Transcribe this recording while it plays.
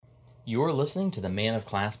You're listening to the Man of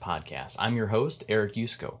Class podcast. I'm your host, Eric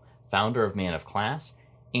Yusko, founder of Man of Class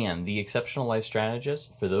and the exceptional life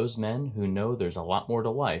strategist for those men who know there's a lot more to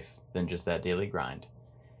life than just that daily grind.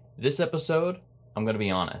 This episode, I'm going to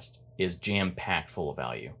be honest, is jam-packed full of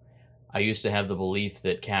value. I used to have the belief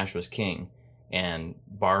that cash was king and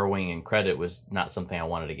borrowing and credit was not something I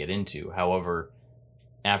wanted to get into. However,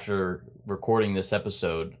 after recording this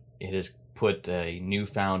episode, it has put a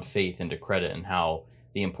newfound faith into credit and how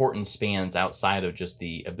the importance spans outside of just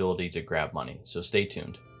the ability to grab money. So stay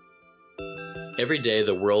tuned. Every day,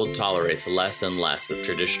 the world tolerates less and less of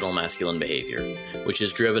traditional masculine behavior, which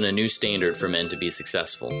has driven a new standard for men to be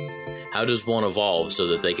successful. How does one evolve so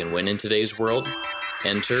that they can win in today's world?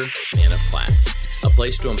 Enter Man of Class, a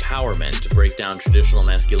place to empower men to break down traditional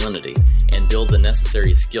masculinity and build the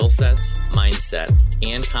necessary skill sets, mindset,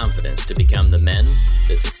 and confidence to become the men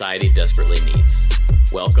that society desperately needs.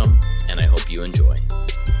 Welcome, and I hope you enjoy.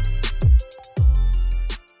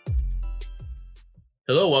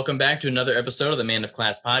 Hello, welcome back to another episode of the Man of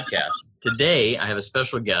Class podcast. Today, I have a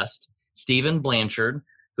special guest, Stephen Blanchard,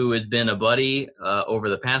 who has been a buddy over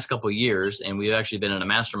the past couple of years, and we've actually been in a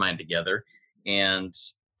mastermind together. And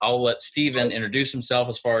I'll let Stephen introduce himself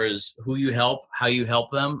as far as who you help, how you help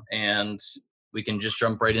them, and we can just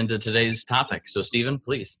jump right into today's topic. So, Stephen,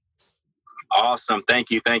 please. Awesome.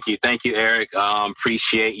 Thank you, Eric.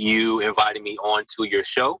 Appreciate you inviting me on to your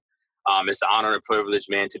show. It's an honor and privilege,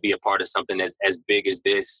 man, to be a part of something as big as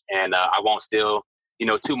this. And I won't steal,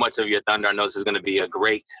 too much of your thunder. I know this is going to be a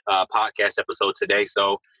great podcast episode today.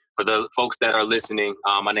 So for the folks that are listening,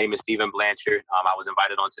 my name is Stephen Blanchard. I was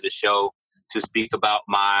invited onto the show to speak about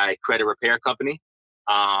my credit repair company.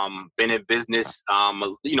 Been in business,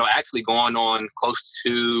 actually going on close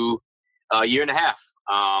to a year and a half.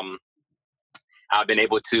 I've been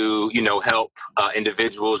able to, help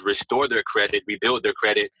individuals restore their credit, rebuild their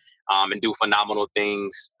credit, and do phenomenal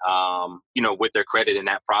things, with their credit in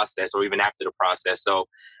that process or even after the process. So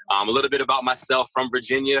a little bit about myself: from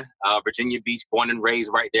Virginia, Virginia Beach, born and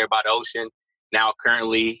raised right there by the ocean. Now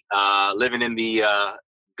currently living in the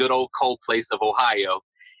good old cold place of Ohio.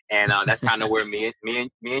 And that's kind of where me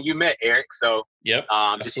and you met, Eric. So yep,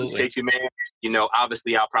 just appreciate you, man.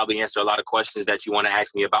 Obviously, I'll probably answer a lot of questions that you want to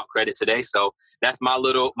ask me about credit today. So that's my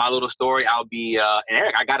little story. I'll be and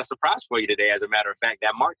Eric, I got a surprise for you today. As a matter of fact,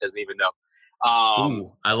 that Mark doesn't even know.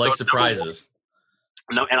 Ooh, I like surprises.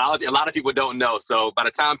 No, and a lot of people don't know. So by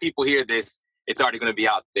the time people hear this, it's already going to be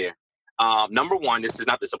out there. Number one, this is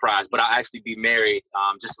not the surprise, but I'll actually be married.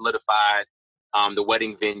 Just solidified. The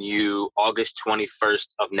wedding venue, August 21st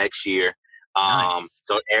of next year. Nice.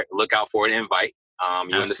 So Eric, look out for an invite, you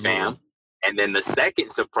Absolutely. and the fam. And then the second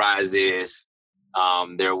surprise is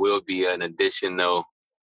there will be an additional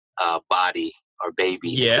body or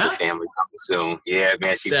baby into the family coming soon. Yeah,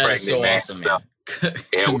 man, she's that pregnant, is so man. awesome, so,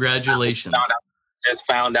 man. Congratulations. Just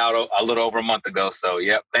found out a little over a month ago. So,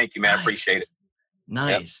 yep. Thank you, man. Nice. Appreciate it.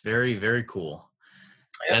 Nice. Yep. Very, very cool.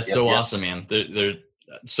 Yep, That's so awesome, man. There's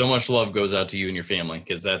so much love goes out to you and your family,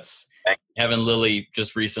 because that's having Lily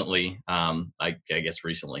just recently. I guess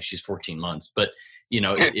recently, she's 14 months, but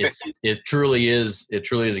it truly is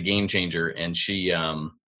a game changer. And she,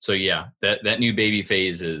 so yeah, that new baby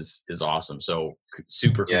phase is awesome. So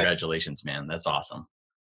super congratulations, man. That's awesome.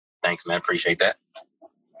 Thanks, man. Appreciate that.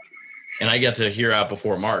 And I get to hear out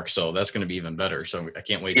before Mark, so that's going to be even better. So I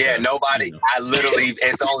can't wait. Yeah, nobody. I literally,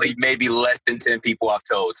 it's only maybe less than 10 people I've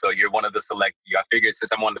told. So you're one of the select few. I figured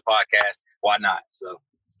since I'm on the podcast, why not? So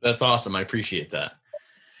that's awesome. I appreciate that.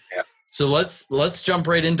 Yeah. So let's jump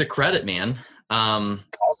right into credit, man. Awesome.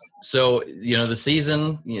 So the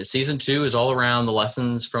season 2 is all around the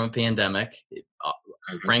lessons from a pandemic.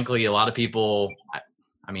 Frankly, a lot of people,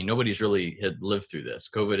 I mean, nobody's really had lived through this.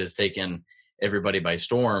 COVID has taken everybody by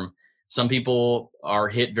storm. Some people are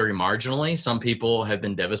hit very marginally. Some people have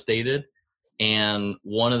been devastated. And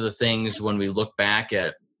one of the things when we look back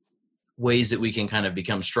at ways that we can kind of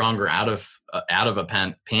become stronger out of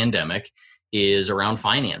a pandemic is around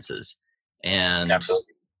finances. And,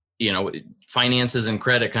 absolutely. Finances and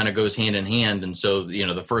credit kind of goes hand in hand. And so,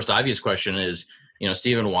 the first obvious question is,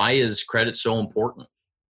 Stephen, why is credit so important?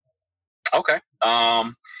 Okay.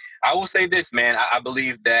 I will say this, man. I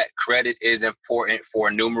believe that credit is important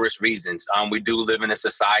for numerous reasons. We do live in a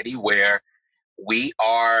society where we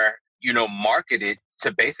are, marketed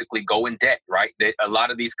to basically go in debt, right? That a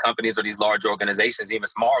lot of these companies or these large organizations, even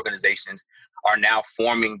small organizations, are now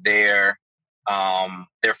forming their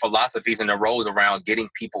philosophies and their roles around getting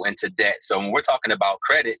people into debt. So when we're talking about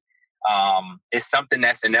credit, it's something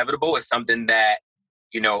that's inevitable. It's something that,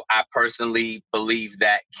 I personally believe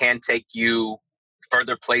that can take you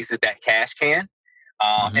further places that cash can.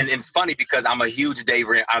 And it's funny because I'm a huge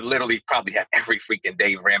I literally probably have every freaking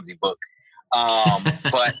Dave Ramsey book.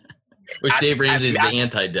 But which Dave Ramsey is the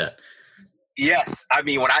anti-debt. Yes. I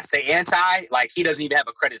mean, when I say anti, like he doesn't even have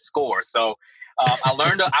a credit score. So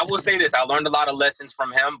I will say this, I learned a lot of lessons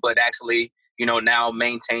from him, but actually, now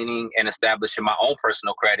maintaining and establishing my own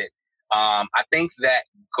personal credit. I think that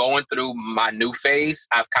going through my new phase,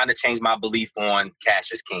 I've kind of changed my belief on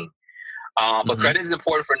cash is king. But credit is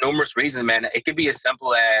important for numerous reasons, man. It could be as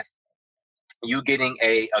simple as you getting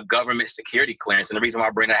a government security clearance. And the reason why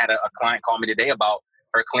I had a client call me today about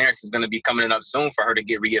her clearance is going to be coming up soon for her to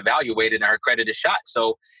get reevaluated and her credit is shot.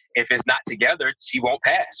 So if it's not together, she won't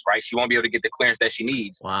pass, right? She won't be able to get the clearance that she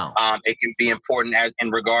needs. Wow. It can be important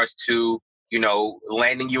in regards to,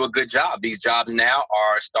 landing you a good job. These jobs now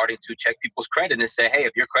are starting to check people's credit and say, hey,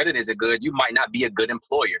 if your credit isn't good, you might not be a good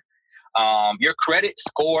employer. Your credit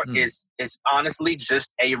score is honestly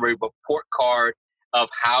just a report card of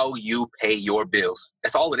how you pay your bills.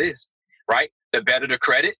 That's all it is, right? The better the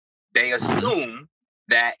credit, they assume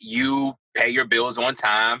that you pay your bills on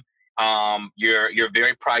time. You're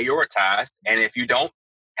very prioritized. And if you don't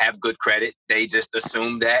have good credit, they just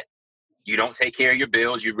assume that you don't take care of your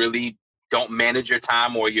bills. You really don't manage your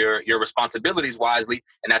time or your responsibilities wisely.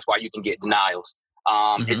 And that's why you can get denials.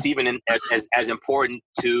 It's even as important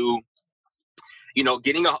to,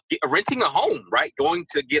 renting a home, right? Going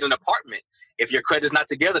to get an apartment. If your credit's not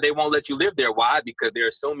together, they won't let you live there. Why? Because they're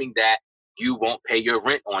assuming that you won't pay your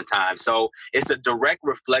rent on time. So it's a direct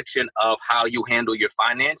reflection of how you handle your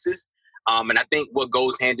finances. And I think what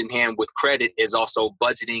goes hand in hand with credit is also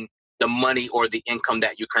budgeting the money or the income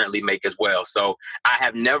that you currently make as well. So I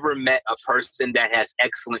have never met a person that has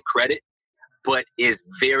excellent credit, but is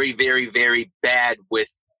very, very, very bad with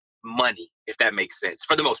money, if that makes sense,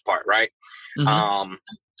 for the most part, right?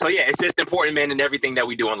 So yeah, it's just important, man, in everything that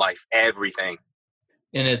we do in life, everything.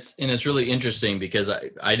 And it's really interesting because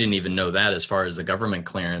I didn't even know that as far as the government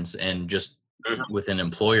clearance and just within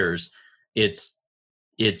employers, it's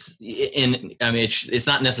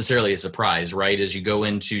not necessarily a surprise, right? As you go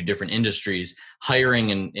into different industries,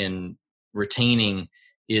 hiring and retaining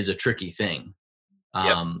is a tricky thing.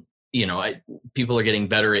 People are getting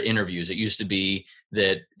better at interviews. It used to be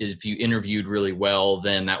that if you interviewed really well,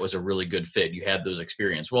 then that was a really good fit. You had those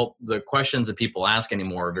experience. Well, the questions that people ask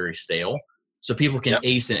anymore are very stale. So people can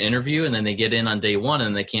ace an interview and then they get in on day one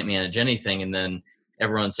and they can't manage anything. And then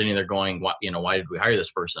everyone's sitting there going, why did we hire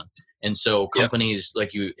this person? And so companies,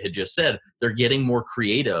 like you had just said, they're getting more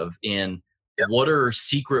creative in what are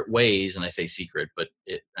secret ways, and I say secret, but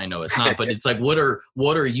I know it's not, but it's like, what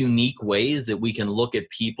are unique ways that we can look at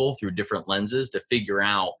people through different lenses to figure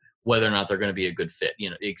out whether or not they're going to be a good fit?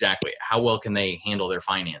 Exactly. How well can they handle their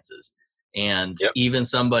finances? And even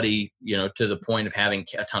somebody, to the point of having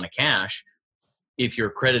a ton of cash, if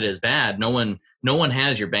your credit is bad, no one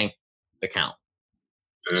has your bank account.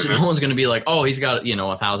 So no one's going to be like, oh, he's got,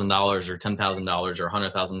 $1,000 or $10,000 or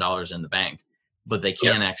 $100,000 in the bank, but they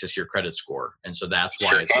can access your credit score. And so that's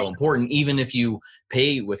why it's so important. Even if you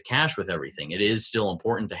pay with cash with everything, it is still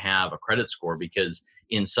important to have a credit score because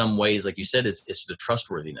in some ways, like you said, it's the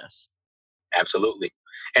trustworthiness. Absolutely.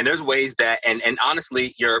 And there's ways that, and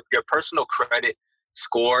honestly, your personal credit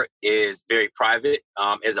score is very private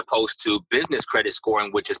as opposed to business credit scoring,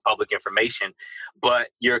 which is public information. But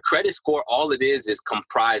your credit score, all it is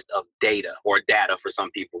comprised of data or data for some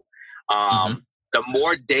people. The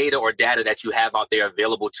more data or data that you have out there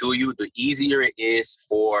available to you, the easier it is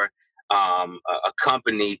for a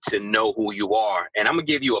company to know who you are. And I'm going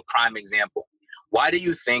to give you a prime example. Why do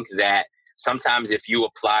you think that sometimes if you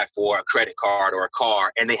apply for a credit card or a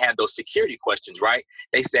car and they have those security questions, right?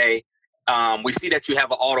 They say, we see that you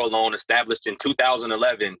have an auto loan established in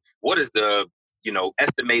 2011. What is the,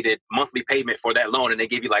 estimated monthly payment for that loan? And they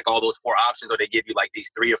give you like all those 4 options, or they give you like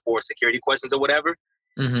these 3 or 4 security questions or whatever.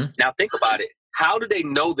 Now think about it. How do they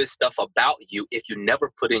know this stuff about you if you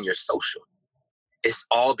never put in your social? It's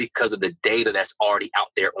all because of the data that's already out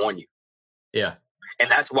there on you. Yeah. And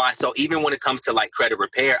that's why, so even when it comes to like credit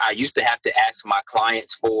repair, I used to have to ask my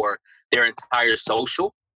clients for their entire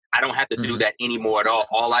social. I don't have to do that anymore at all.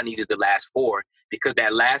 All I need is the last 4, because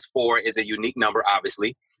that last 4 is a unique number,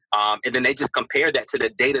 obviously. And then they just compare that to the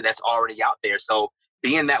data that's already out there. So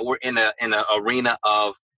being that we're in an arena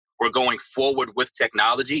of we're going forward with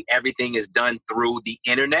technology, everything is done through the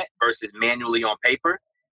internet versus manually on paper.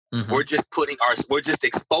 We're just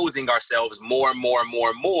exposing ourselves more and more and more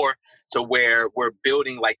and more to where we're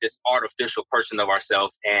building like this artificial person of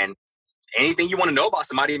ourselves. And anything you want to know about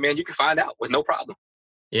somebody, man, you can find out with no problem.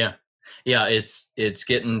 Yeah. Yeah. It's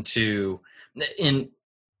getting to, and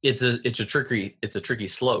it's a tricky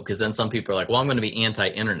slope, because then some people are like, well, I'm going to be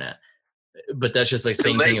anti-internet. But that's just like the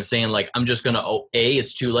same thing of saying, like, I'm just going to, A,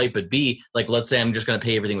 it's too late, but B, like, let's say I'm just going to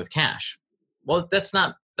pay everything with cash. Well,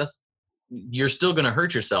 you're still going to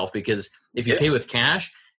hurt yourself, because if you pay with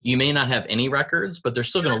cash, you may not have any records, but they're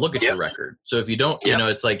still going to look at your record. So if you don't,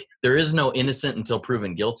 it's like, there is no innocent until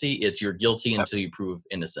proven guilty. It's you're guilty until you prove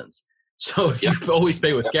innocence. So if you always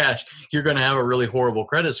pay with cash, you're going to have a really horrible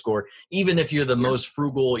credit score. Even if you're the most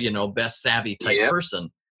frugal, best savvy type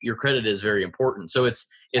person, your credit is very important. So it's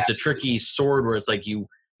a tricky sword, where it's like you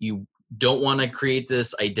don't want to create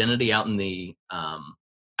this identity out in the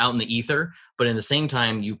ether, but in the same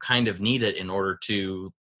time, you kind of need it in order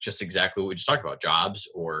to just exactly what we just talked about, jobs,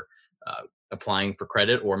 or applying for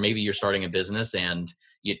credit, or maybe you're starting a business and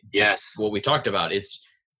what we talked about. It's,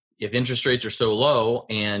 if interest rates are so low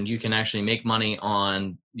and you can actually make money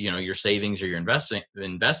on, your savings or your investing,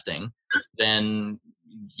 then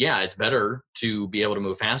it's better to be able to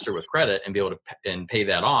move faster with credit and be able to and pay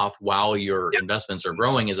that off while your investments are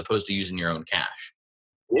growing, as opposed to using your own cash.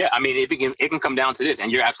 Yeah, I mean, it can come down to this, and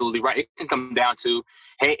you're absolutely right. It can come down to,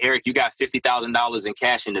 hey, Eric, you got $50,000 in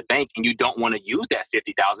cash in the bank, and you don't want to use that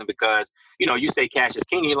 $50,000 because, you say cash is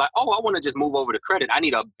king, and you're like, oh, I want to just move over to credit. I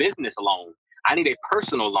need a business loan. I need a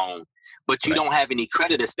personal loan, but you don't have any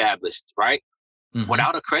credit established, right? Mm-hmm.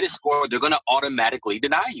 Without a credit score, they're going to automatically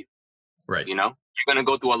deny you. Right. You're going to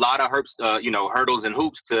go through a lot of hurdles and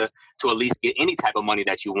hoops to at least get any type of money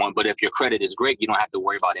that you want. But if your credit is great, you don't have to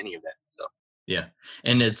worry about any of that. So. Yeah.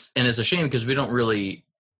 And it's a shame, because we don't really,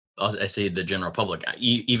 I say the general public,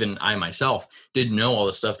 even I myself didn't know all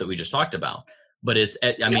the stuff that we just talked about, but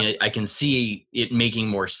mean, I can see it making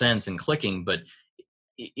more sense and clicking, but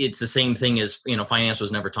it's the same thing as, finance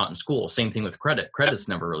was never taught in school. Same thing with credit. Credit's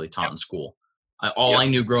never really taught in school. I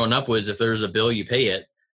knew growing up was, if there's a bill, you pay it.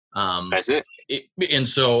 That's it. And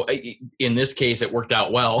so in this case, it worked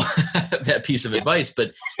out well, that piece of advice.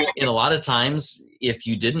 But in a lot of times, if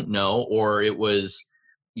you didn't know, or it was,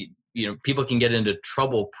 people can get into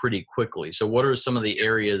trouble pretty quickly. So what are some of the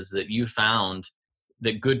areas that you found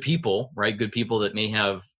that good people that may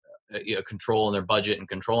have control in their budget and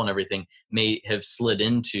control and everything, may have slid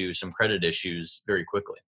into some credit issues very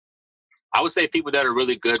quickly? I would say people that are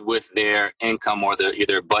really good with their income or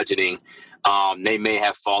their budgeting, they may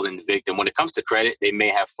have fallen victim. When it comes to credit, they may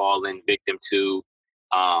have fallen victim to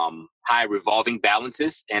high revolving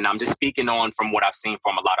balances. And I'm just speaking on from what I've seen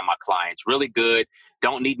from a lot of my clients. Really good,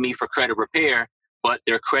 don't need me for credit repair, but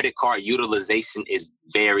their credit card utilization is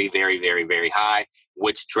very, very, very, very high,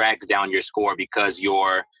 which drags down your score, because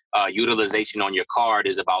your utilization on your card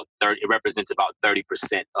is it represents about 30%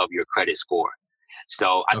 of your credit score.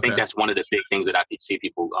 So I think that's one of the big things that I see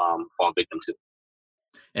people fall victim to.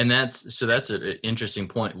 And that's an interesting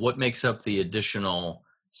point. What makes up the additional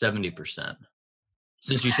 70%?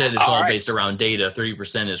 Since you said it's all based around data,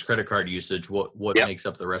 30% is credit card usage. What makes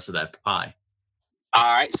up the rest of that pie? All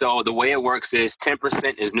right. So the way it works is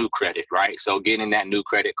 10% is new credit, right? So getting that new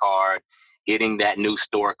credit card, getting that new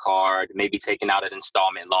store card, maybe taking out an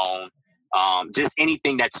installment loan, just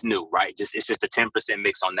anything that's new, right? It's just a 10%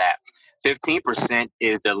 mix on that. 15%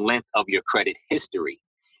 is the length of your credit history.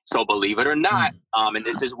 So believe it or not, and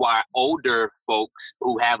this is why older folks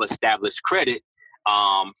who have established credit,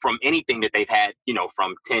 from anything that they've had,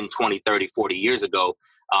 from 10, 20, 30, 40 years ago,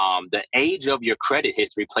 the age of your credit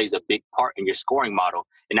history plays a big part in your scoring model.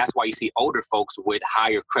 And that's why you see older folks with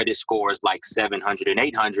higher credit scores like 700 and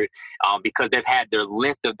 800, because they've had their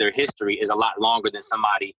length of their history is a lot longer than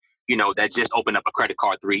somebody, that just opened up a credit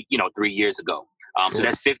card 3 years ago. So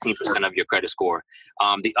that's 15% of your credit score.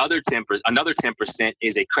 Another 10%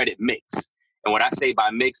 is a credit mix. And what I say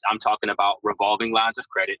by mix, I'm talking about revolving lines of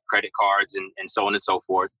credit, credit cards, and so on and so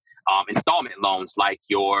forth. Installment loans like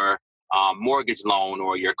your mortgage loan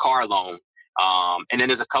or your car loan. And then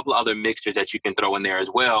there's a couple of other mixtures that you can throw in there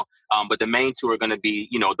as well. But the main two are going to be,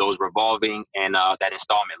 those revolving and that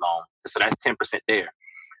installment loan. So that's 10% there.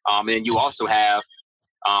 And then you also have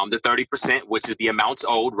the 30%, which is the amounts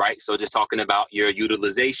owed, right? So just talking about your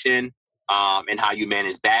utilization and how you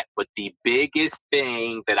manage that. But the biggest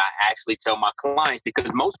thing that I actually tell my clients,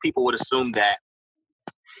 because most people would assume that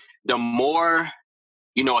the more,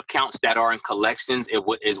 accounts that are in collections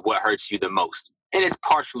is what hurts you the most. And it's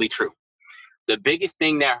partially true. The biggest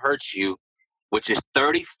thing that hurts you, which is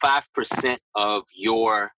 35% of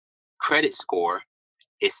your credit score,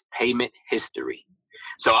 is payment history.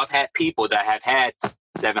 So I've had people that have had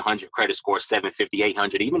 700 credit score, 750,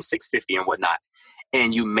 800, even 650 and whatnot.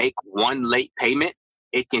 And you make one late payment,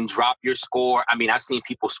 it can drop your score. I mean, I've seen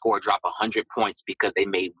people score drop 100 points because they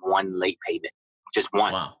made one late payment, just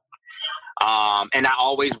one. Wow. And I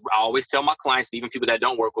always tell my clients, even people that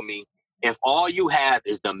don't work with me, if all you have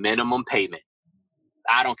is the minimum payment,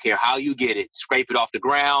 I don't care how you get it, scrape it off the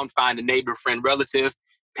ground, find a neighbor, friend, relative,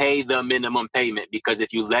 pay the minimum payment, because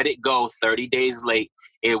if you let it go 30 days late,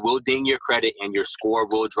 it will ding your credit and your score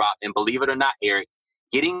will drop. And believe it or not, Eric,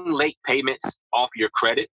 getting late payments off your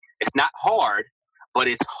credit, it's not hard, but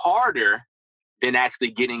it's harder than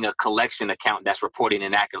actually getting a collection account that's reporting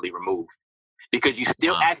inaccurately removed. Because you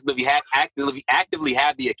still actively have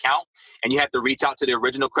the account, and you have to reach out to the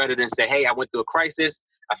original creditor and say, hey, I went through a crisis.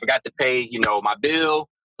 I forgot to pay, my bill,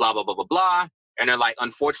 blah, blah, blah, blah, blah. And they're like,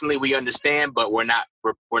 unfortunately, we understand, but we're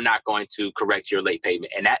not going to correct your late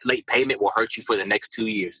payment. And that late payment will hurt you for the next 2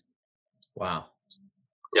 years. Wow.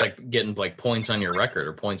 It's like getting like points on your record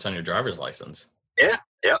or points on your driver's license. Yeah.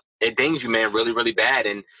 It dings you, man, really, really bad.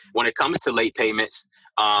 And when it comes to late payments,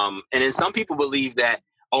 and then some people believe that,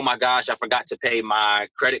 oh my gosh, I forgot to pay my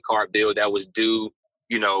credit card bill that was due,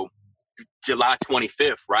 July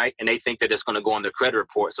 25th, right? And they think that it's going to go on their credit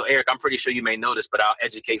report. So, Eric, I'm pretty sure you may know this, but I'll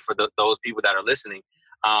educate for those people that are listening.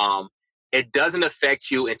 It doesn't affect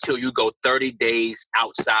you until you go 30 days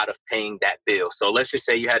outside of paying that bill. So let's just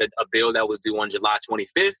say you had a bill that was due on July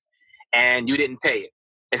 25th and you didn't pay it.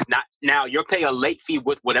 It's not, now you'll pay a late fee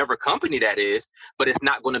with whatever company that is, but it's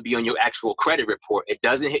not going to be on your actual credit report. It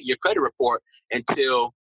doesn't hit your credit report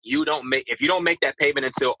until if you don't make that payment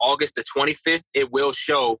until August the 25th, it will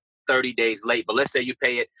show 30 days late. But let's say you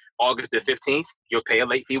pay it August the 15th, you'll pay a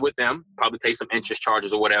late fee with them, probably pay some interest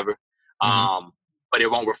charges or whatever. But it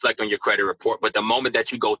won't reflect on your credit report. But the moment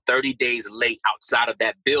that you go 30 days late outside of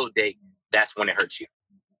that bill date, that's when it hurts you.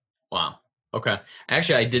 Wow. Okay.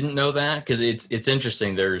 Actually, I didn't know that, because it's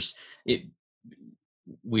interesting.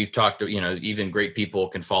 We've talked, even great people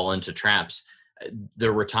can fall into traps.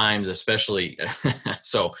 There were times, especially,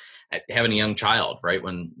 so having a young child, right?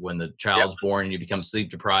 When the child's born and you become sleep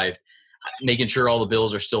deprived, making sure all the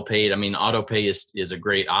bills are still paid. I mean, auto pay is a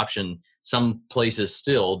great option. Some places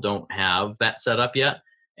still don't have that set up yet.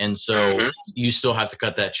 And so you still have to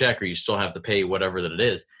cut that check, or you still have to pay whatever that it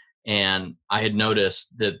is. And I had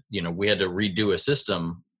noticed that, we had to redo a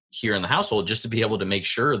system here in the household just to be able to make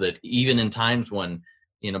sure that even in times when,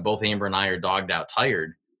 both Amber and I are dogged out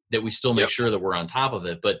tired, that we still make sure that we're on top of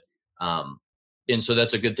it. But, and so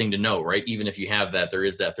that's a good thing to know, right? Even if you have that, there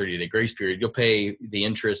is that 30-day grace period. You'll pay the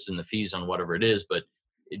interest and the fees on whatever it is, but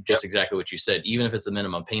just exactly what you said, even if it's the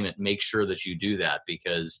minimum payment, make sure that you do that,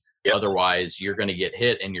 because otherwise you're going to get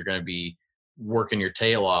hit and you're going to be working your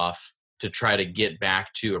tail off to try to get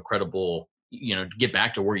back to a credible, get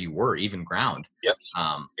back to where you were, even ground.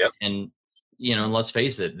 And, and let's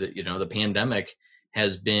face it, the pandemic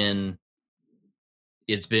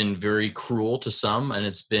it's been very cruel to some, and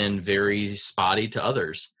it's been very spotty to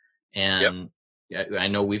others. And I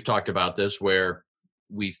know we've talked about this, where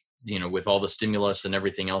we've, with all the stimulus and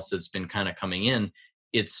everything else that's been kind of coming in,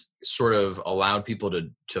 it's sort of allowed people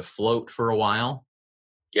to float for a while.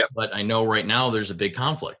 But I know right now there's a big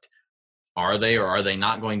conflict. Are they or are they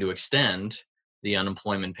not going to extend the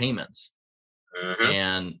unemployment payments?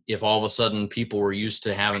 And if all of a sudden people were used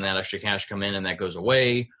to having that extra cash come in and that goes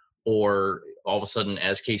away, or all of a sudden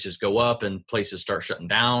as cases go up and places start shutting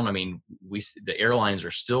down, I mean, the airlines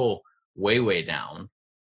are still way, way down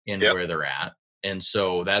in where they're at. And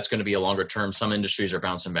so that's going to be a longer term. Some industries are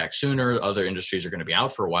bouncing back sooner. Other industries are going to be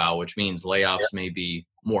out for a while, which means layoffs may be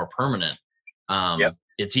more permanent.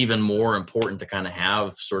 It's even more important to kind of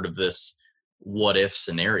have sort of this what if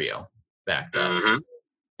scenario backed up.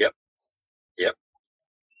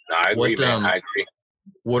 No, I agree, man. I agree.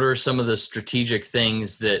 What are some of the strategic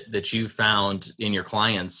things that you found in your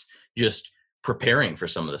clients, just preparing for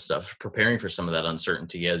some of this stuff, preparing for some of that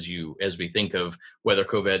uncertainty as we think of whether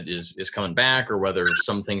COVID is coming back, or whether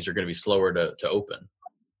some things are going to be slower to open?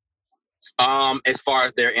 As far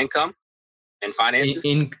as their income and finances?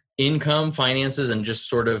 Income, finances, and just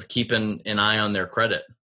sort of keeping an eye on their credit.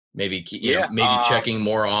 Maybe checking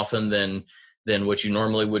more often than what you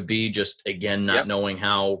normally would be. Just again, not knowing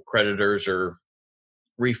how creditors are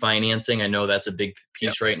refinancing. I know that's a big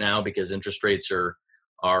piece right now, because interest rates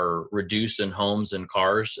are reduced in homes and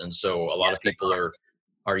cars, and so a lot of people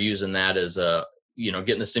are using that as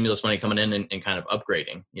getting the stimulus money coming in and kind of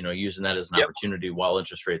upgrading. Using that as an opportunity while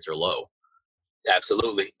interest rates are low.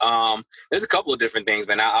 Absolutely. There's a couple of different things,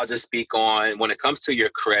 man. I'll just speak on when it comes to your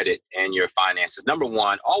credit and your finances. Number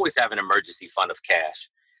one, always have an emergency fund of cash,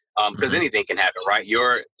 because anything can happen, right?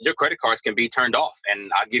 Your credit cards can be turned off.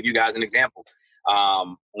 And I'll give you guys an example.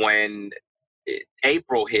 When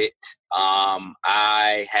April hit,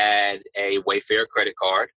 I had a Wayfair credit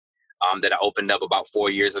card. that I opened up about 4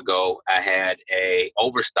 years ago. I had a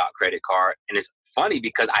Overstock credit card, and it's funny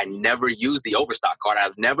because I never used the Overstock card.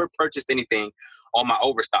 I've never purchased anything on my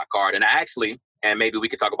Overstock card, and I actually, and maybe we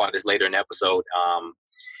could talk about this later in the episode.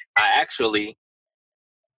 I actually,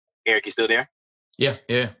 Eric, you still there? Yeah.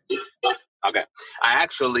 Okay. I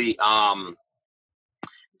actually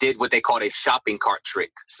did what they called a shopping cart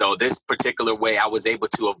trick. So this particular way, I was able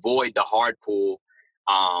to avoid the hard pull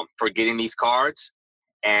for getting these cards.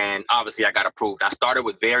 And obviously, I got approved. I started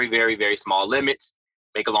with very, very, very small limits.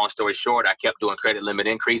 Make a long story short, I kept doing credit limit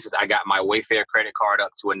increases. I got my Wayfair credit card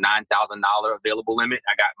up to a $9,000 available limit.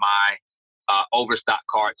 I got my Overstock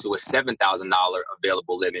card to a $7,000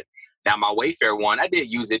 available limit. Now, my Wayfair one, I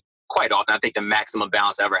did use it quite often. I think the maximum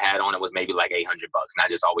balance I ever had on it was maybe like $800, and I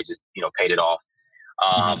just always just paid it off.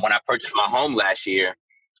 When I purchased my home last year,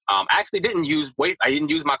 I actually didn't use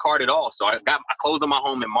my card at all. So I closed on my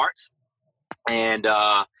home in March, and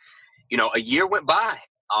a year went by.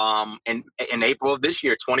 In April of this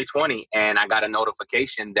year, 2020, and I got a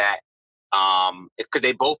notification that because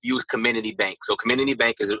they both use Community Bank. So Community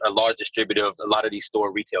Bank is a large distributor of a lot of these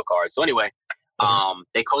store retail cards. So anyway,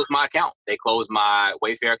 they closed my account. They closed my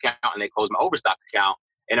Wayfair account, and they closed my Overstock account.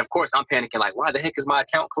 And of course, I'm panicking like, why the heck is my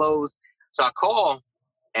account closed? So I call,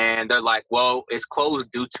 and they're like, well, it's closed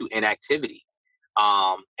due to inactivity.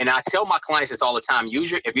 And I tell my clients this all the time.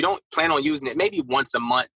 If you don't plan on using it, maybe once a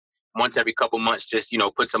month, once every couple months, just,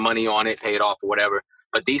 put some money on it, pay it off or whatever.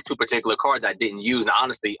 But these two particular cards I didn't use, and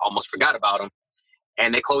honestly almost forgot about them.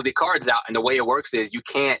 And they closed the cards out. And the way it works is you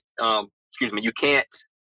can't have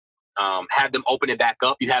them open it back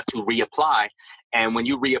up. You have to reapply. And when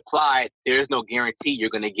you reapply, there's no guarantee you're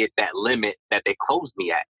going to get that limit that they closed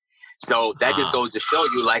me at. So that just goes to show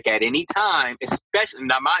you, like, at any time, especially,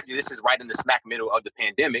 now mind you, this is right in the smack middle of the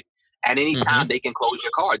pandemic. At any time, they can close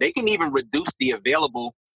your card. They can even reduce the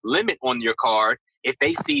available limit on your card if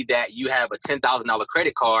they see that you have a $10,000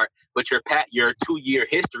 credit card, but your 2-year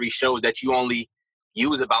history shows that you only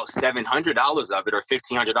use about $700 of it, or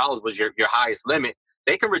 $1,500 was your highest limit.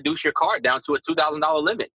 They can reduce your card down to a $2,000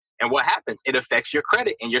 limit. And what happens? It affects your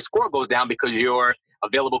credit, and your score goes down because your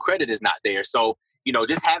available credit is not there. So,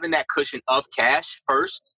 just having that cushion of cash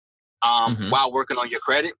first while working on your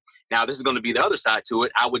credit. Now, this is going to be the other side to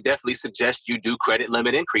it. I would definitely suggest you do credit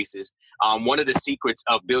limit increases. One of the secrets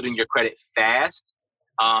of building your credit fast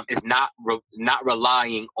is not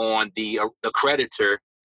relying on the creditor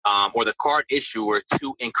or the card issuer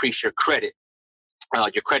to increase your credit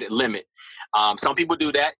limit. Some people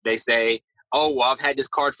do that. They say, oh, well, I've had this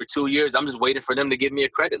card for 2 years. I'm just waiting for them to give me a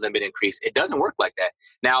credit limit increase. It doesn't work like that.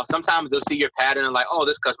 Now, sometimes they'll see your pattern and like, oh,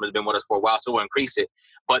 this customer's been with us for a while, so we'll increase it.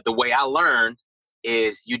 But the way I learned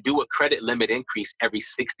is you do a credit limit increase every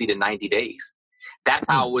 60 to 90 days. That's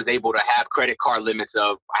how I was able to have credit card limits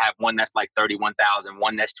of, I have one that's like 31,000,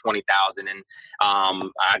 one that's 20,000. And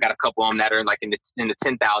I got a couple of them that are like in the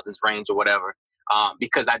 10,000s range or whatever.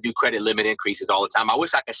 Because I do credit limit increases all the time. I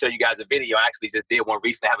wish I could show you guys a video. I actually just did one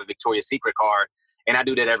recently. I have a Victoria's Secret card, and I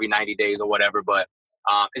do that every 90 days or whatever. But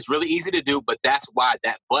it's really easy to do, but that's why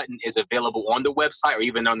that button is available on the website or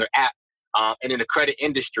even on their app. And in the credit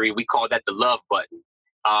industry, we call that the love button.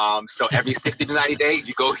 So every 60 to 90 days,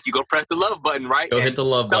 you go press the love button, right? Go hit the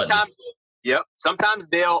love button. Yep. Sometimes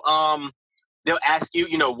they'll ask you,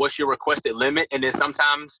 what's your requested limit, and then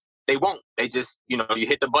sometimes they won't. They just, you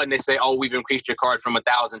hit the button, they say, oh, we've increased your card from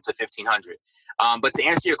 1,000 to 1,500. But to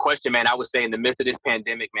answer your question, man, I would say in the midst of this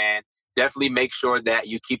pandemic, man, definitely make sure that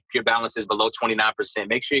you keep your balances below 29%.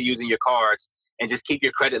 Make sure you're using your cards and just keep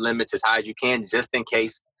your credit limits as high as you can, just in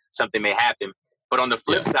case something may happen. But on the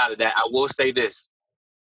flip side of that, I will say this.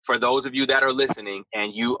 For those of you that are listening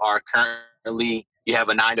and you are currently, you have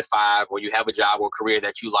a 9-to-5 or you have a job or career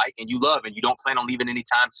that you like and you love and you don't plan on leaving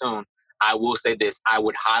anytime soon, I will say this. I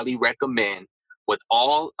would highly recommend, with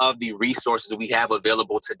all of the resources we have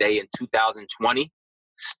available today in 2020,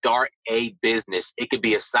 start a business. It could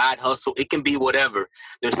be a side hustle. It can be whatever.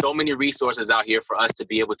 There's so many resources out here for us to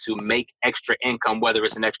be able to make extra income, whether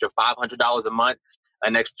it's an extra $500 a month,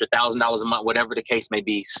 an extra $1,000 a month, whatever the case may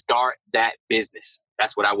be. Start that business.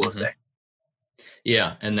 That's what I will say.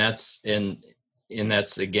 Yeah. And that's again,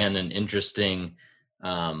 an interesting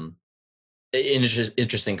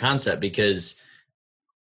concept, because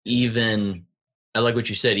even, I like what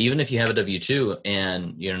you said, even if you have a W-2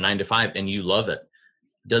 and 9-to-5 and you love it,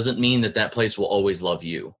 doesn't mean that place will always love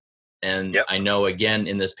you. And I know, again,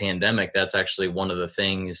 in this pandemic, that's actually one of the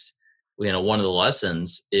things, one of the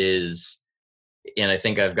lessons is, and I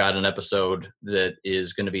think I've got an episode that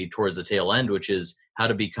is going to be towards the tail end, which is how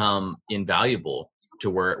to become invaluable to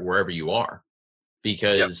wherever you are.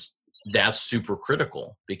 Because that's super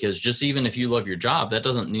critical, because just even if you love your job, that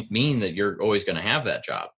doesn't mean that you're always going to have that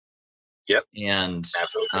job. Yep. And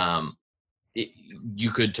Absolutely. you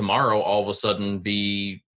could tomorrow all of a sudden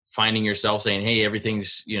be finding yourself saying, hey,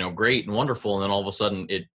 everything's, great and wonderful. And then all of a sudden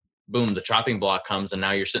boom, the chopping block comes, and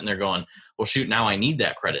now you're sitting there going, well, shoot, now I need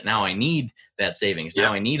that credit. Now I need that savings. Yep.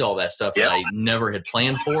 Now I need all that stuff Yep. that I never had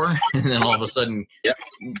planned for. And then all of a sudden, Yep.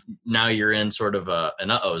 now you're in sort of an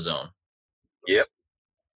uh-oh zone. Yep.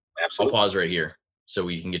 Absolutely. I'll pause right here so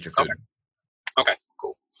you can get your food. Okay,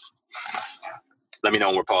 cool. Let me know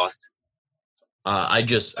when we're paused. I'm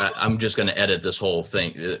just going to edit this whole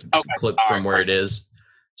thing, clip from where it is.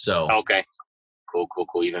 So. Okay. Cool.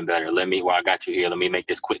 Even better. While I got you here, let me make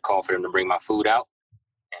this quick call for them to bring my food out,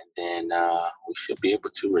 and then we should be able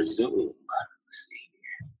to resume. Let's see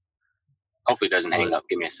here. Hopefully it doesn't hang up.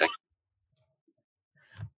 Give me a second.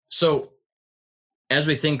 So as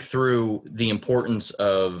we think through the importance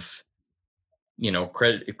of,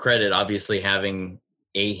 credit obviously having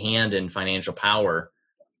a hand in financial power,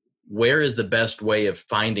 where is the best way of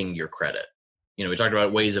finding your credit? We talked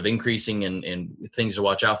about ways of increasing and things to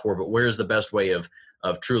watch out for, but where is the best way of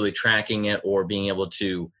truly tracking it or being able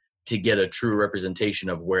to get a true representation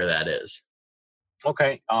of where that is?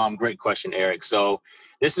 Okay. Great question, Eric. So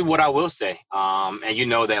this is what I will say. And you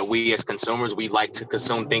know that we as consumers, we like to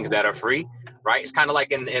consume things that are free, right? It's kind of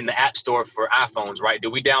like in the app store for iPhones, right? Do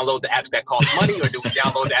we download the apps that cost money, or do we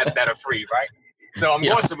download the apps that are free, right? So I'm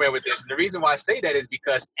going somewhere with this. And the reason why I say that is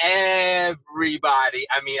because everybody,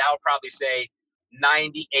 I would probably say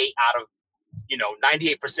 98%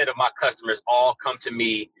 of my customers all come to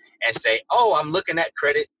me and say, oh, I'm looking at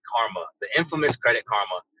Credit Karma, the infamous Credit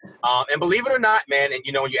Karma. And believe it or not, man, and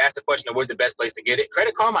when you ask the question of where's the best place to get it,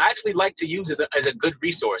 Credit Karma I actually like to use as a good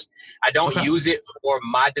resource. I don't use it for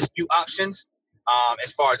my dispute options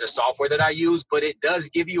as far as the software that I use, but it does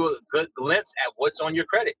give you a good glimpse at what's on your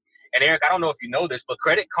credit. And Eric, I don't know if you know this, but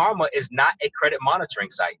Credit Karma is not a credit monitoring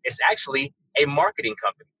site. It's actually a marketing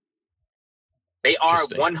company. They are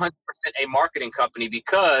 100% a marketing company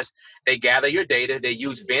because they gather your data. They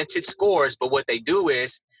use Vantage scores, but what they do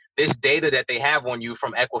is this data that they have on you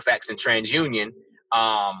from Equifax and TransUnion,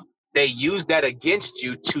 they use that against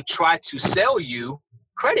you to try to sell you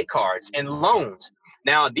credit cards and loans.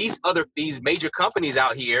 Now, these major companies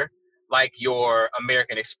out here, like your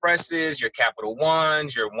American Expresses, your Capital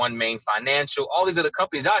Ones, your One Main Financial, all these other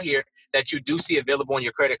companies out here that you do see available on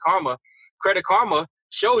your Credit Karma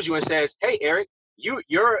shows you and says, hey, Eric,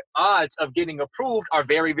 your odds of getting approved are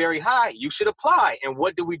very, very high. You should apply. And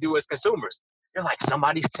what do we do as consumers? You're like,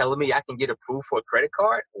 somebody's telling me I can get approved for a credit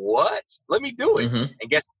card? What? Let me do it. Mm-hmm. And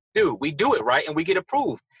guess what? We do it, right? And we get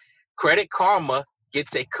approved. Credit Karma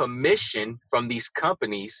gets a commission from these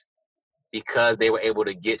companies because they were able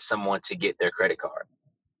to get someone to get their credit card.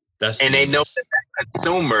 And they know that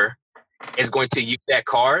consumer is going to use that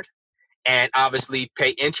card and obviously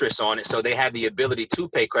pay interest on it. So they have the ability to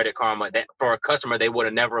pay Credit Karma that for a customer they would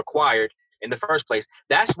have never acquired in the first place.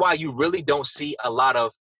 That's why you really don't see a lot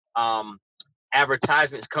of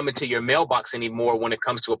advertisements coming to your mailbox anymore when it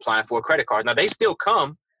comes to applying for a credit card. Now, they still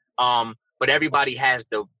come, but everybody has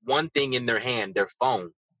the one thing in their hand, their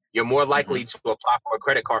phone. You're more likely to apply for a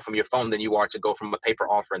credit card from your phone than you are to go from a paper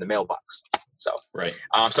offer in the mailbox. So, right.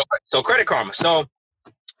 So Credit Karma. So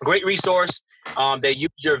great resource. They use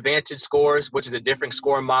your Vantage scores, which is a different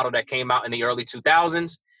scoring model that came out in the early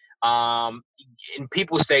 2000s. And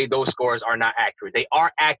people say those scores are not accurate. They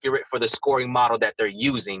are accurate for the scoring model that they're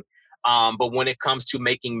using. But when it comes to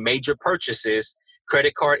making major purchases,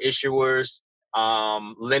 credit card issuers,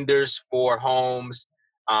 lenders for homes,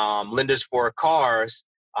 lenders for cars,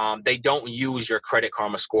 they don't use your Credit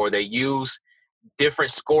Karma score. They use different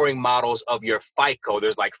scoring models of your FICO.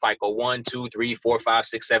 There's like FICO 1, 2, 3, 4, 5,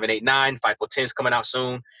 6, 7, 8, 9. FICO 10 is coming out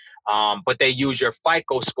soon. But they use your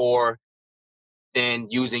FICO score than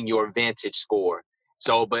using your Vantage score.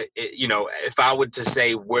 So, but if I would to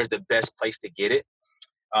say where's the best place to get it,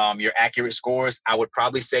 your accurate scores, I would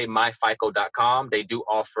probably say myfico.com. They do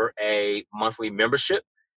offer a monthly membership.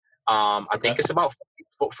 I think it's about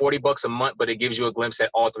 $40 a month, but it gives you a glimpse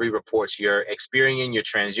at all three reports: your Experian, your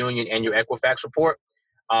TransUnion, and your Equifax report.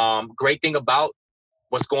 Great thing about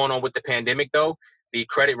what's going on with the pandemic, though, the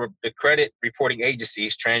credit reporting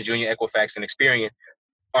agencies, TransUnion, Equifax, and Experian,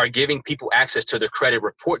 are giving people access to their credit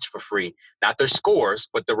reports for free. Not their scores,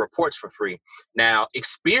 but the reports for free. Now,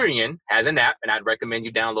 Experian has an app, and I'd recommend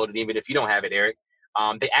you download it even if you don't have it, Eric.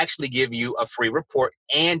 They actually give you a free report,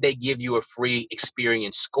 and they give you a free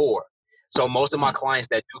Experian score. So most of my clients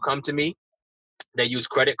that do come to me, they use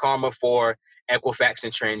Credit Karma for Equifax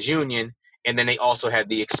and TransUnion, And then they also have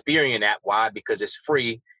the Experian app. Why? Because it's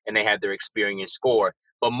free and they have their Experian score.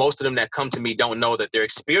 But most of them that come to me don't know that their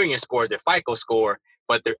Experian score is their FICO score,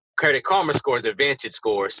 but their Credit Karma score is their Vantage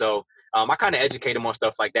score. So I kind of educate them on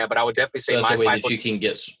stuff like that. But I would definitely say that's my a way FICO, that you can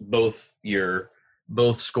get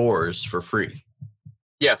both scores for free.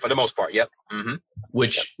 Yeah, for the most part. Yep. Mm-hmm.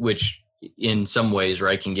 Which in some ways,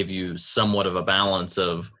 right, can give you somewhat of a balance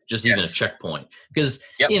of just even a checkpoint. Because,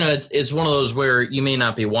 it's one of those where you may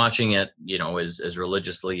not be watching it, as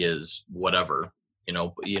religiously as whatever,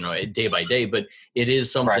 day by day, but it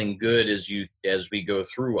is something good as we go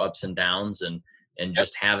through ups and downs and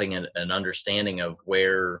just having an understanding of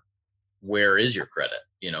where is your credit,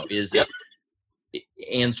 is it,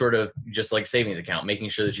 and sort of just like savings account, making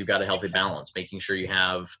sure that you've got a healthy balance, making sure you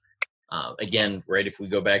have, again, right, if we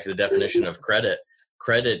go back to the definition of credit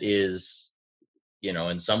is,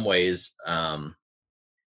 in some ways,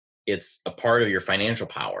 it's a part of your financial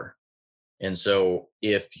power. And so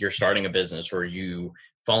if you're starting a business or you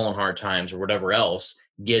fall on hard times or whatever else,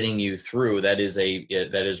 getting you through, that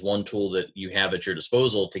is one tool that you have at your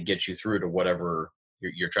disposal to get you through to whatever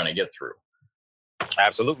you're trying to get through.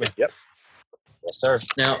 Absolutely. Yep. Yes, sir.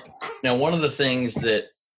 Now, one of the things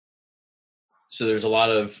so there's a lot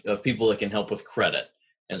of people that can help with credit.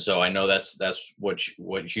 And so I know that's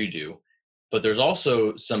what you do, but there's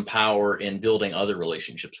also some power in building other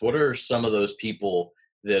relationships. What are some of those people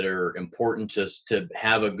that are important to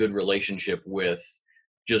have a good relationship with,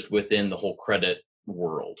 just within the whole credit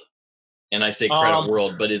world? And I say credit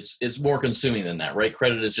world, but it's more consuming than that, right?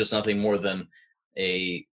 Credit is just nothing more than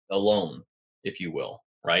a loan, if you will,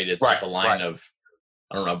 right? It's a line of,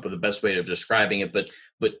 I don't know, but the best way of describing it, but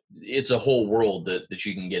it's a whole world that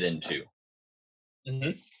you can get into.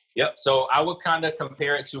 Mm-hmm. Yep. So I would kind of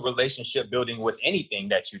compare it to relationship building with anything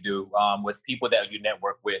that you do, with people that you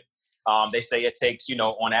network with. They say it takes,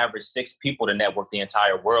 on average 6 people to network the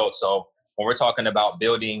entire world. So when we're talking about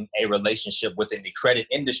building a relationship within the credit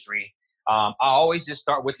industry, I always just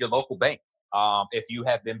start with your local bank. If you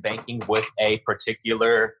have been banking with a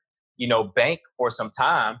particular, bank for some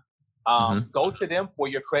time, go to them for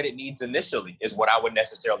your credit needs initially, is what I would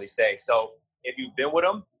necessarily say. So if you've been with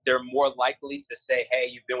them, they're more likely to say, hey,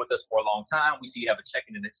 you've been with us for a long time. We see you have a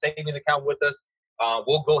checking and a savings account with us.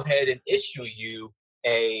 We'll go ahead and issue you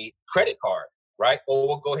a credit card, right? Or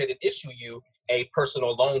we'll go ahead and issue you a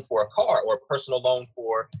personal loan for a car or a personal loan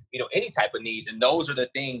for, any type of needs. And those are the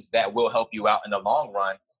things that will help you out in the long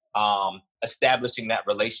run, establishing that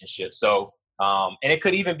relationship. So, and it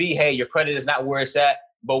could even be, hey, your credit is not where it's at,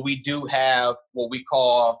 but we do have what we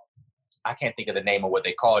call, I can't think of the name of what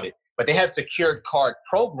they called it, but they have secured card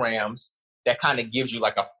programs that kind of gives you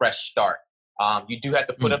like a fresh start. You do have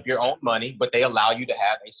to put up your own money, but they allow you to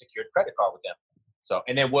have a secured credit card with them. So,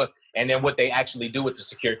 and then what they actually do with the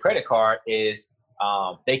secured credit card is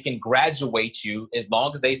they can graduate you as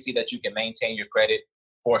long as they see that you can maintain your credit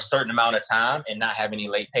for a certain amount of time and not have any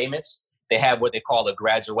late payments. They have what they call a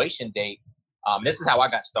graduation date. This is how I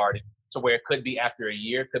got started, to where it could be after a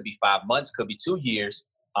year, could be 5 months, could be 2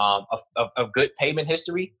 years of good payment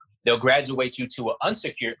history. They'll graduate you to an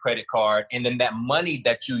unsecured credit card, and then that money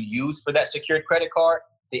that you use for that secured credit card,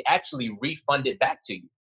 they actually refund it back to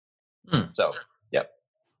you. So, yep.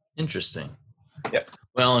 Interesting. Yep.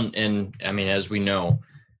 Well, and I mean, as we know,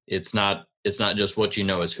 it's not just what you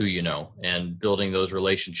know, it's who you know, and building those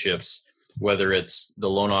relationships, whether it's the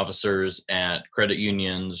loan officers at credit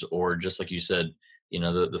unions or just like you said,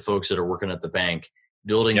 the folks that are working at the bank,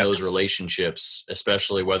 building those relationships,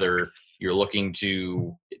 especially whether you're looking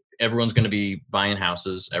to, everyone's going to be buying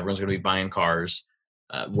houses, everyone's going to be buying cars,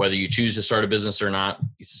 whether you choose to start a business or not.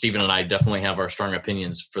 Stephen and I definitely have our strong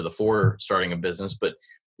opinions for starting a business, but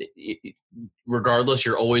regardless,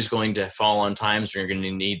 you're always going to fall on times where you're going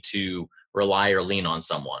to need to rely or lean on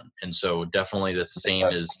someone. And so definitely that's the same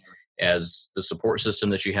as the support system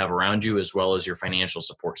that you have around you, as well as your financial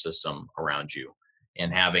support system around you,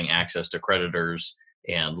 and having access to creditors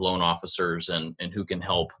and loan officers and who can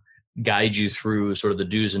help guide you through sort of the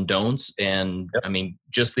do's and don'ts. And I mean,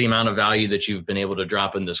 just the amount of value that you've been able to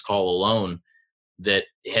drop in this call alone that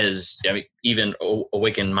has, even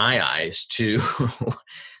awakened my eyes to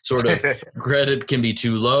sort of credit can be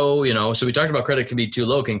too low, So we talked about credit can be too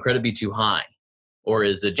low. Can credit be too high? Or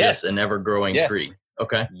is it just an ever-growing tree?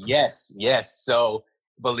 Okay. Yes. So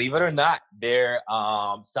believe it or not, there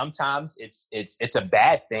sometimes it's a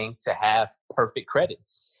bad thing to have perfect credit.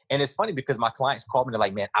 And it's funny because my clients call me, they're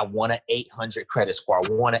like, man, I want an 800 credit score.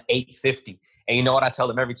 I want an 850. And you know what I tell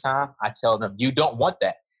them every time? I tell them, you don't want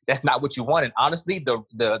that. That's not what you want. And honestly,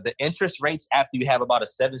 the interest rates after you have about a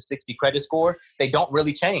 760 credit score, they don't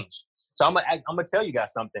really change. So I'm gonna tell you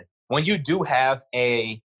guys something. When you do have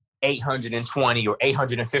a 820 or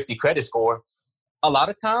 850 credit score, a lot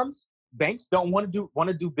of times banks don't want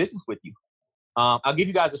to do business with you. I'll give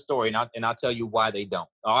you guys a story, and I'll tell you why they don't.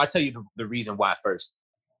 Or I'll tell you the reason why first.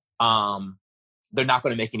 They're not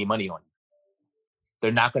going to make any money on you.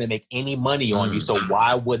 They're not going to make any money on you. So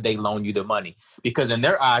why would they loan you the money? Because in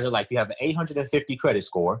their eyes, they're like, you have an 850 credit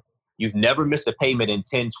score. You've never missed a payment in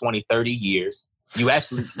 10, 20, 30 years. You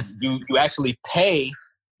actually you actually pay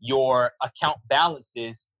your account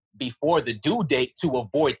balances before the due date to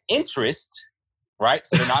avoid interest, right?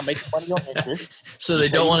 So they're not making money on interest. So they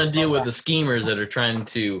don't want to deal with the schemers that are trying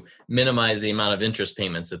to minimize the amount of interest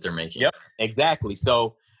payments that they're making. Yep, exactly.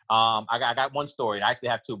 So I got one story. I actually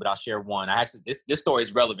have two, but I'll share one. This story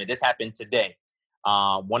is relevant. This happened today.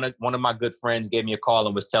 One of my good friends gave me a call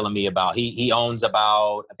and was telling me about he owns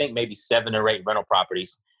about, I think maybe 7 or 8 rental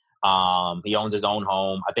properties. He owns his own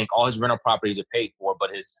home. I think all his rental properties are paid for,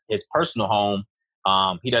 but his personal home,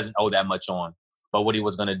 he doesn't owe that much on. But what he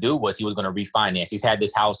was going to do was he was going to refinance. He's had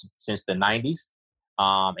this house since the 90s.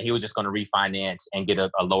 And he was just going to refinance and get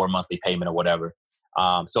a lower monthly payment or whatever.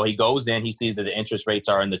 So he goes in, he sees that the interest rates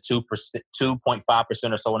are in the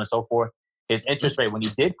 2.5% or so on and so forth. His interest rate when he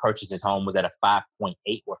did purchase his home was at a 5.8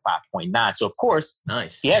 or 5.9. So of course,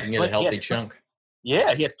 nice. He has you can get a healthy chunk.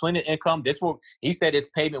 Yeah, he has plenty of income. He said his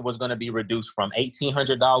payment was going to be reduced from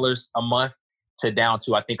 $1,800 a month to down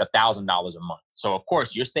to, I think, $1,000 a month. So of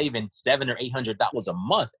course, you're saving $700 or $800 a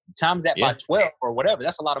month. Times that by 12 or whatever.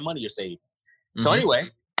 That's a lot of money you're saving. So anyway,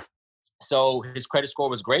 so his credit score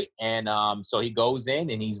was great, and so he goes in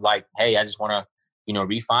and he's like, "Hey, I just want to,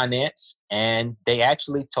 refinance." And they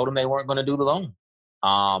actually told him they weren't going to do the loan,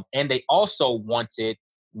 and they also wanted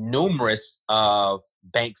numerous of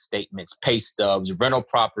bank statements, pay stubs, rental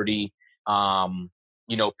property,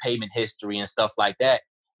 payment history and stuff like that.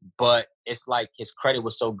 But it's like his credit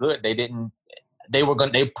was so good, they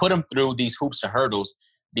put him through these hoops and hurdles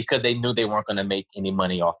because they knew they weren't going to make any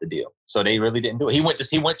money off the deal. So they really didn't do it. He went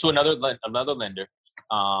to another lender.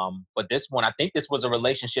 But this one, I think this was a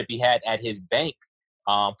relationship he had at his bank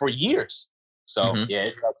for years. So yeah,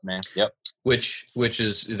 it sucks, man. Yep. Which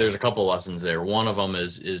is, there's a couple lessons there. One of them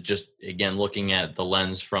is just, again, looking at the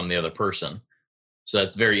lens from the other person. So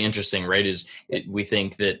that's very interesting, right? We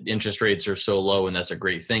think that interest rates are so low and that's a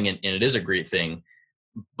great thing. And it is a great thing,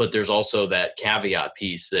 but there's also that caveat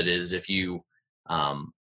piece that is, if you,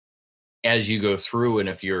 as you go through, and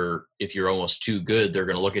if you're almost too good, they're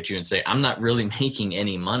going to look at you and say, I'm not really making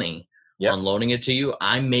any money on loaning it to you.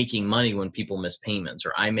 I'm making money when people miss payments,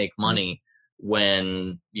 or I make money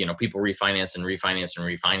when, people refinance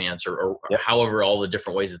or however, all the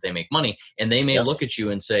different ways that they make money. And they may look at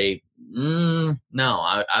you and say, no,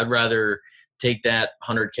 I'd rather take that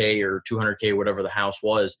 100K or 200K, whatever the house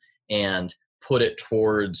was, and put it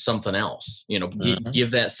towards something else,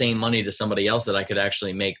 give that same money to somebody else that I could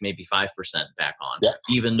actually make maybe 5% back on,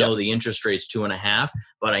 even though the interest rate's 2.5,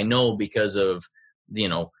 but I know because of,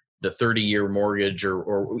 the 30-year mortgage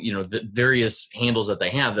or the various handles that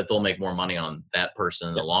they have, that they'll make more money on that person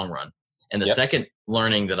in the long run. And the second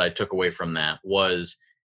learning that I took away from that was,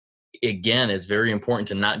 again, it's very important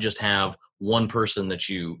to not just have one person that's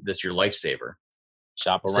your lifesaver.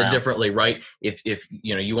 Shop around. Said differently, right? If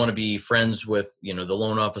you want to be friends with the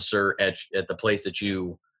loan officer at the place that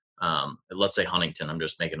you, let's say Huntington, I'm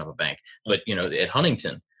just making up a bank, but at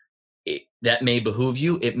Huntington, that may behoove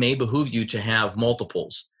you. It may behoove you to have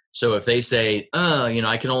multiples. So if they say,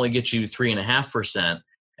 I can only get you 3.5%,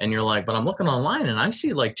 and you're like, but I'm looking online and I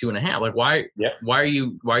see like 2.5. Like, why are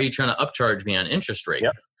you trying to upcharge me on interest rate?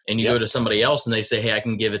 And you go to somebody else and they say, hey, I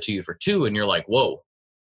can give it to you for 2, and you're like, whoa,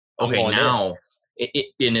 okay, now.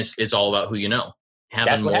 It's all about who you know.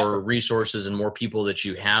 Having more resources and more people that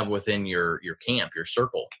you have within your camp, your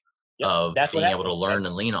circle of being able to learn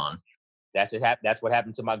and lean on. That's what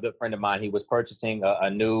happened to my good friend of mine. He was purchasing a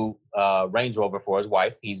new Range Rover for his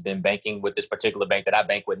wife. He's been banking with this particular bank that I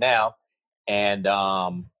bank with now. And,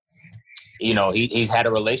 he's had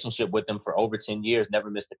a relationship with them for over 10 years, never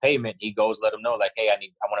missed a payment. He goes, let them know, like, hey, I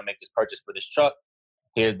want to make this purchase for this truck.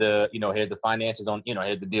 Here's the finances on,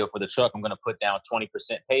 here's the deal for the truck. I'm going to put down 20%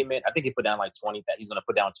 payment. I think he put down like 20, he's going to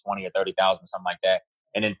put down 20 or 30,000, something like that,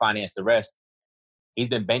 and then finance the rest. He's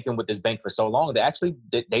been banking with this bank for so long.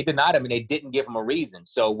 They denied him, and they didn't give him a reason.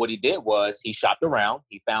 So what he did was he shopped around.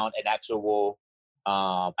 He found an actual,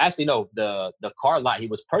 the car lot he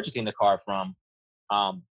was purchasing the car from,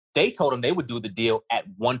 they told him they would do the deal at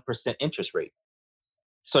 1% interest rate.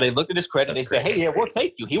 So they looked at his credit. They said, hey, yeah, we'll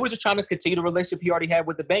take you. He was just trying to continue the relationship he already had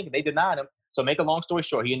with the bank. They denied him. So make a long story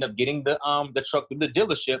short, he ended up getting the truck through the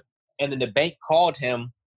dealership. And then the bank called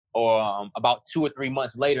him or about 2 or 3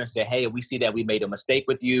 months later and said, hey, we see that we made a mistake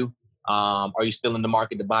with you. Are you still in the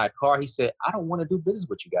market to buy a car? He said, I don't want to do business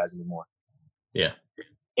with you guys anymore. Yeah.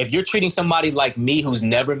 If you're treating somebody like me who's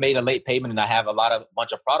never made a late payment and I have a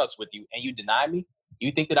bunch of products with you and you deny me,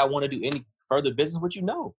 you think that I want to do any further business with you?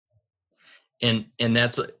 No. And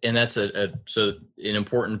that's so an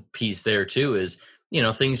important piece there too is,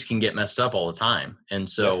 things can get messed up all the time. And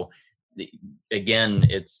so again,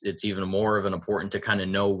 it's even more of an important to kind of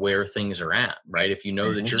know where things are at, right? If you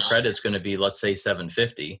know that your credit's going to be, let's say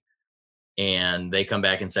 750 and they come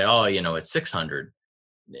back and say, oh, it's 600.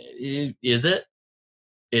 Is it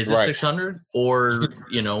 600 or,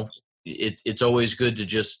 it's always good to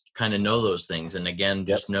just kind of know those things. And again,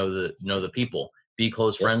 just know the people, be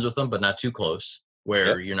close friends with them, but not too close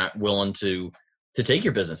where you're not willing to take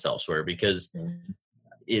your business elsewhere, because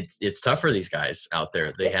it's tough for these guys out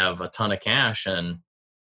there. They have a ton of cash, and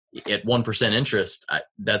at 1% interest,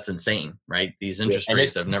 that's insane, right? These interest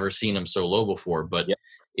rates, I've never seen them so low before, but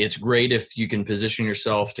it's great if you can position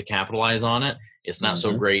yourself to capitalize on it. It's not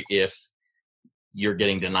so great if you're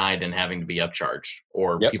getting denied and having to be upcharged,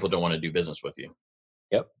 or people don't want to do business with you.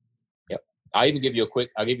 Yep. I'll even give you a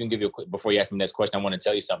quick, before you ask me the next question, I want to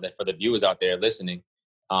tell you something for the viewers out there listening.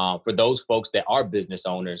 For those folks that are business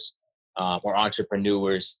owners or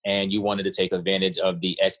entrepreneurs, and you wanted to take advantage of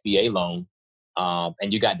the SBA loan,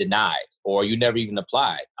 and you got denied, or you never even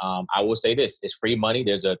applied. I will say this, it's free money.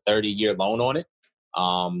 There's a 30-year loan on it.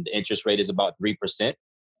 The interest rate is about 3%.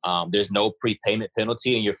 There's no prepayment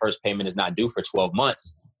penalty, and your first payment is not due for 12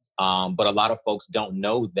 months. But a lot of folks don't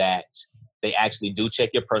know that they actually do check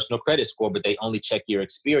your personal credit score, but they only check your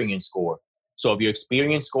Experian score. So if your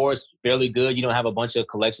Experian score is fairly good, you don't have a bunch of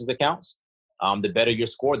collections accounts, the better your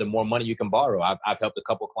score, the more money you can borrow. I've helped a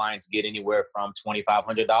couple clients get anywhere from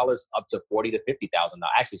 $2,500 up to $40,000 to $50,000,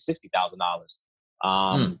 actually $60,000.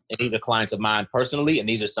 And these are clients of mine personally, and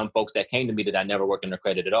these are some folks that came to me that I never worked on their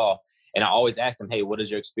credit at all. And I always ask them, hey, what does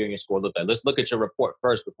your Experian score look like? Let's look at your report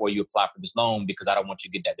first before you apply for this loan, because I don't want you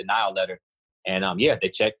to get that denial letter. And they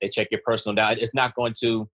check your personal data. It's not going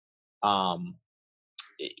to,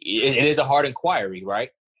 it is a hard inquiry,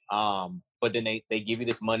 right? But then they give you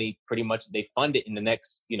this money, pretty much they fund it in the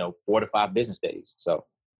next, 4 to 5 business days. So.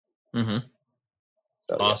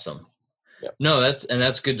 Awesome. No,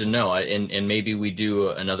 that's good to know. And maybe we do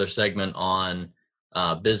another segment on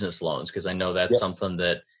business loans, because I know that's something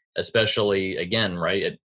that, especially again,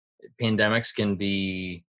 right, pandemics can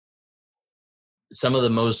be, some of the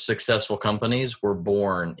most successful companies were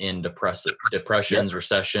born in depressions,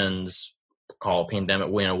 recessions, call pandemic,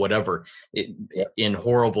 whatever, in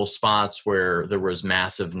horrible spots where there was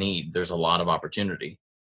massive need. There's a lot of opportunity.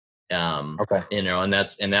 And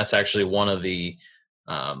that's actually one of the,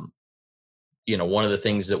 one of the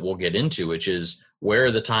things that we'll get into, which is where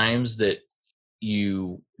are the times that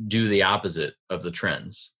you do the opposite of the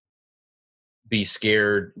trends. Be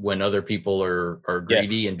scared when other people are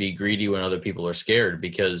greedy, and be greedy when other people are scared,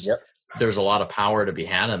 because there's a lot of power to be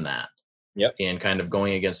had in that. And kind of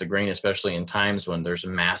going against the grain, especially in times when there's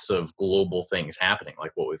massive global things happening,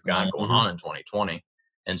 like what we've got going on in 2020.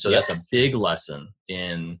 And so that's a big lesson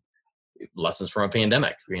in lessons from a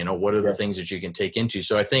pandemic. What are the things that you can take into?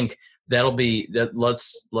 So I think that'll be that.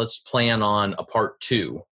 Let's plan on a part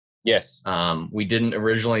 2. Yes. We didn't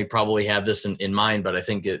originally probably have this in mind, but I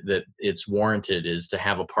think that it's warranted is to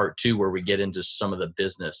have a part 2 where we get into some of the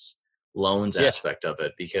business loans aspect of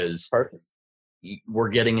it, because we're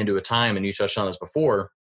getting into a time, and you touched on this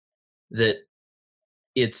before, that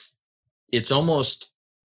it's almost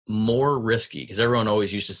more risky, because everyone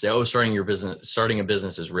always used to say, oh, starting a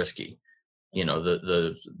business is risky.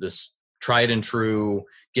 This tried and true,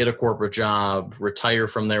 get a corporate job, retire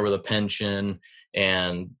from there with a pension,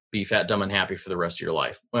 and be fat, dumb, and happy for the rest of your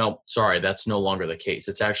life. Well, sorry, that's no longer the case.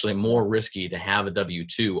 It's actually more risky to have a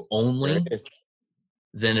W-2 only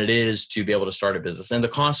than it is to be able to start a business. And the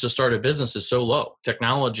cost to start a business is so low.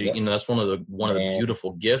 Technology, that's one of the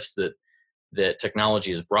beautiful gifts that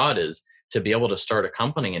technology has brought, is to be able to start a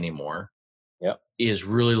company anymore is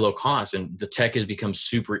really low cost. And the tech has become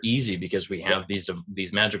super easy because we have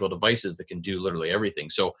these magical devices that can do literally everything.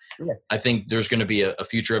 So I think there's going to be a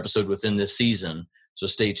future episode within this season. So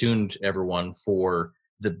stay tuned, everyone, for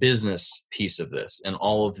the business piece of this and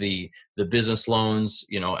all of the business loans.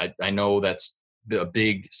 I know that's a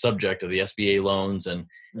big subject of the SBA loans and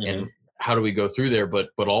how do we go through there, but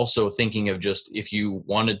also thinking of just, if you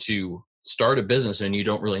wanted to start a business and you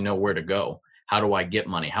don't really know where to go, how do I get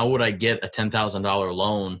money? How would I get a $10,000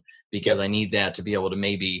 loan? Because I need that to be able to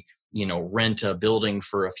maybe rent a building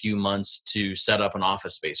for a few months to set up an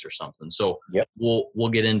office space or something. So Yep. we'll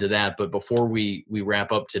get into that. But before we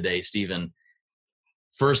wrap up today, Stephen,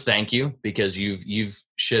 first, thank you, because you've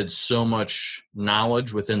shed so much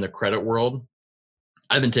knowledge within the credit world.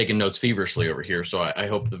 I've been taking notes feverishly over here, so I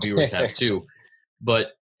hope the viewers have too.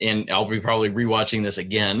 And I'll be probably rewatching this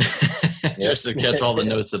again just to catch all the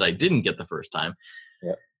notes that I didn't get the first time.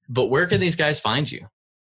 Yep. But where can these guys find you?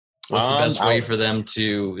 What's the best way for them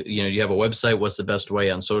to, you have a website? What's the best way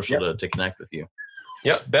on social to connect with you?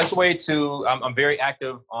 Yep. Best way to, I'm very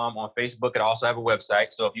active on Facebook, and I also have a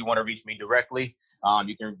website. So if you want to reach me directly,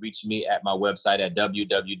 you can reach me at my website at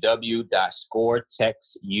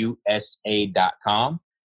www.scoretexusa.com.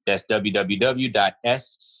 That's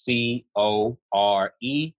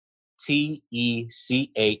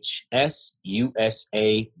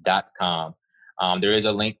www.scoretexusa.com. There is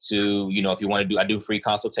a link to, if you want to I do free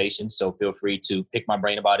consultations. So feel free to pick my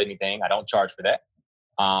brain about anything. I don't charge for that.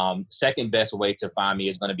 Second best way to find me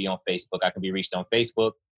is going to be on Facebook. I can be reached on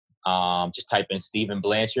Facebook. Just type in Stephen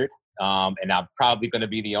Blanchard. And I'm probably going to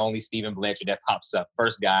be the only Stephen Blanchard that pops up.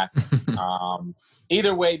 First guy.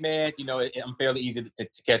 Either way, man, I'm fairly easy to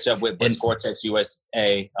catch up with. But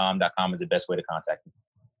ScoreTexUSA.com is the best way to contact me.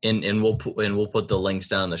 And we'll put the links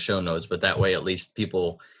down in the show notes. But that way, at least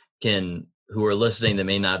people who are listening that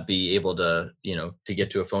may not be able to, to get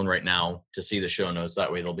to a phone right now to see the show notes. That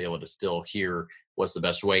way they'll be able to still hear what's the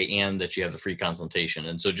best way, and that you have the free consultation.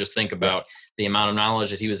 And so just think about the amount of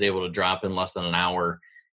knowledge that he was able to drop in less than an hour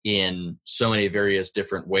in so many various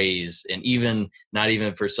different ways. And even not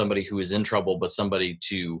even for somebody who is in trouble, but somebody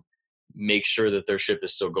to make sure that their ship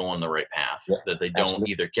is still going the right path, that they don't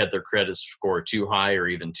either get their credit score too high or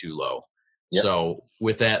even too low. Yep. So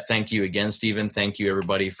with that, thank you again, Stephen. Thank you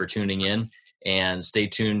everybody for tuning in, and stay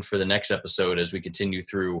tuned for the next episode as we continue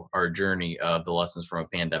through our journey of the lessons from a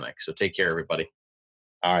pandemic. So take care, everybody.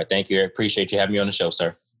 All right. Thank you. I appreciate you having me on the show,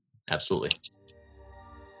 sir. Absolutely.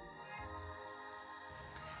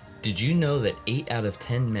 Did you know that 8 out of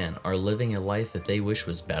 10 men are living a life that they wish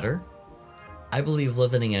was better? I believe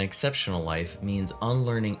living an exceptional life means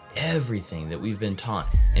unlearning everything that we've been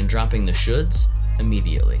taught and dropping the shoulds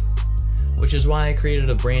immediately. Which is why I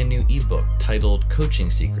created a brand new ebook titled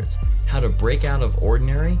Coaching Secrets: How to Break Out of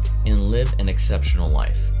Ordinary and Live an Exceptional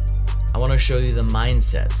Life. I want to show you the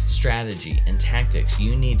mindsets, strategy, and tactics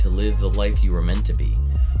you need to live the life you were meant to be,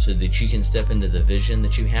 so that you can step into the vision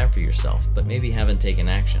that you have for yourself, but maybe haven't taken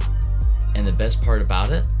action. And the best part about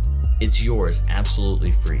it, it's yours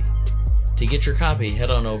absolutely free. To get your copy, head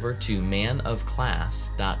on over to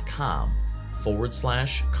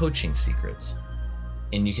manofclass.com/coaching secrets.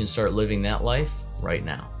 And you can start living that life right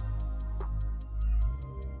now.